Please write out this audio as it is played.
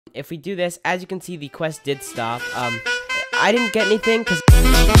If we do this, as you can see, the quest did stop. I didn't get anything because...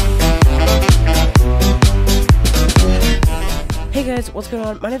 Hey guys, what's going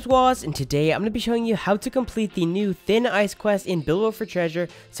on? My name's Wazz, and today I'm going to be showing you how to complete the new Thin Ice quest in Build for Treasure.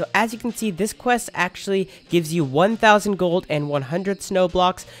 So as you can see, this quest actually gives you 1,000 gold and 100 snow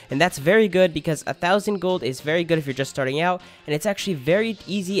blocks, and that's very good because 1,000 gold is very good if you're just starting out, and it's actually very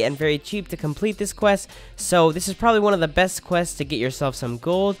easy and very cheap to complete this quest. So this is probably one of the best quests to get yourself some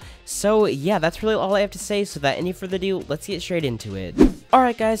gold. So yeah, that's really all I have to say. So without any further ado, let's get straight into it.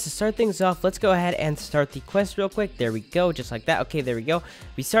 Alright guys, to start things off, let's go ahead and start the quest real quick. There we go, just like that. Okay, there we go.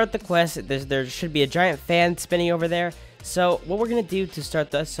 We start the quest. There should be a giant fan spinning over there. So what we're going to do to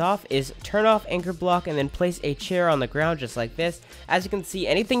start this off is turn off anchor block and then place a chair on the ground just like this. As you can see,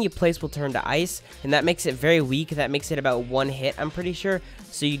 anything you place will turn to ice, and that makes it very weak. That makes it about one hit, I'm pretty sure.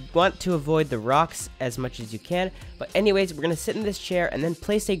 So you want to avoid the rocks as much as you can. But anyways, we're going to sit in this chair and then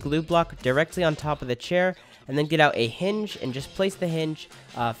place a glue block directly on top of the chair. And then get out a hinge and just place the hinge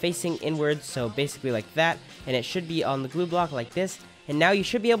facing inwards, so basically like that, and it should be on the glue block like this. And now you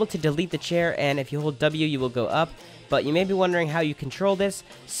should be able to delete the chair, and if you hold W you will go up. But you may be wondering how you control this.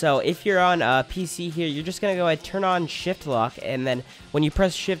 So if you're on PC here, you're just going to go ahead and turn on shift lock, and then when you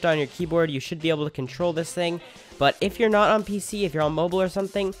press shift on your keyboard you should be able to control this thing. But if you're not on PC, if you're on mobile or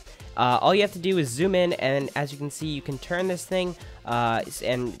something, all you have to do is zoom in, and as you can see, you can turn this thing,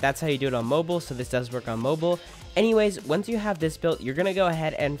 and that's how you do it on mobile, so this does work on mobile. Anyways, once you have this built, you're going to go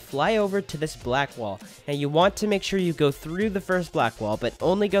ahead and fly over to this black wall. Now, you want to make sure you go through the first black wall, but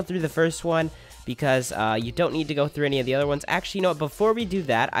only go through the first one, because you don't need to go through any of the other ones. Actually, you know what, before we do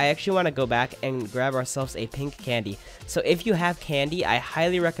that, I actually want to go back and grab ourselves a pink candy. So if you have candy, I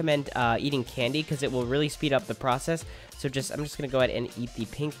highly recommend eating candy, because it will really speed up the process. So I'm just going to go ahead and eat the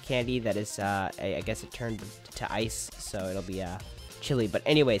pink candy that is, I guess it turned to ice, so it'll be chilly. But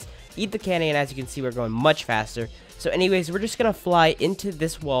anyways, eat the candy, and as you can see, we're going much faster. So anyways, we're just going to fly into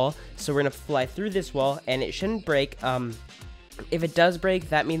this wall. So we're going to fly through this wall, and it shouldn't break. If it does break,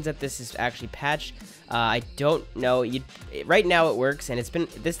 that means that this is actually patched. I don't know. Right now it works, and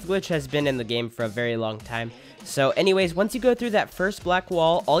this glitch has been in the game for a very long time. So anyways, once you go through that first black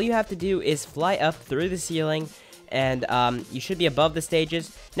wall, all you have to do is fly up through the ceiling, and you should be above the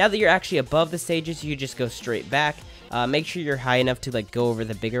stages. Now that you're actually above the stages, you just go straight back. Make sure you're high enough to go over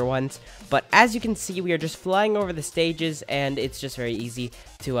the bigger ones. But as you can see, we are just flying over the stages, and it's just very easy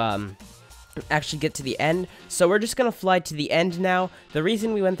to actually get to the end. So we're just gonna fly to the end now. The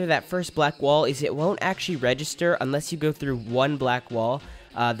reason we went through that first black wall is it won't actually register unless you go through one black wall.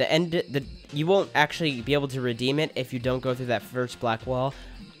 You won't actually be able to redeem it if you don't go through that first black wall.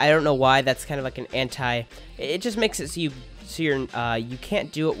 I don't know why. That's kind of like an it just makes it so you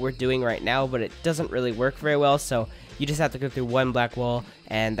can't do what we're doing right now, but it doesn't really work very well. So you just have to go through one black wall,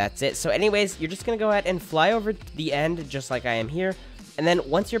 and that's it. So anyways, you're just gonna go ahead and fly over to the end just like I am here. And then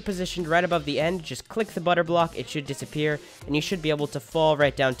once you're positioned right above the end, just click the butter block. It should disappear, and you should be able to fall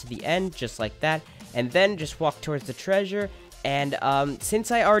right down to the end just like that. And then just walk towards the treasure. And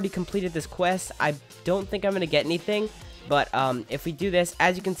since I already completed this quest, I don't think I'm gonna get anything. But if we do this,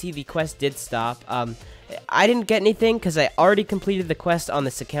 as you can see, the quest did stop. I didn't get anything because I already completed the quest on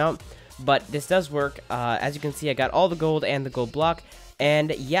this account, but this does work. As you can see, I got all the gold and the gold block,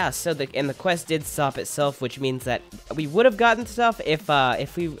 and yeah, so the quest did stop itself, which means that we would have gotten stuff if I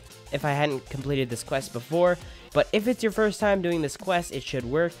hadn't completed this quest before. But if it's your first time doing this quest, it should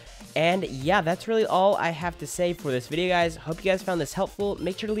work. And yeah, that's really all I have to say for this video, guys. Hope you guys found this helpful.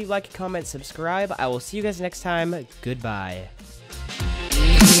 Make sure to leave a like, comment, subscribe. I will see you guys next time. Goodbye.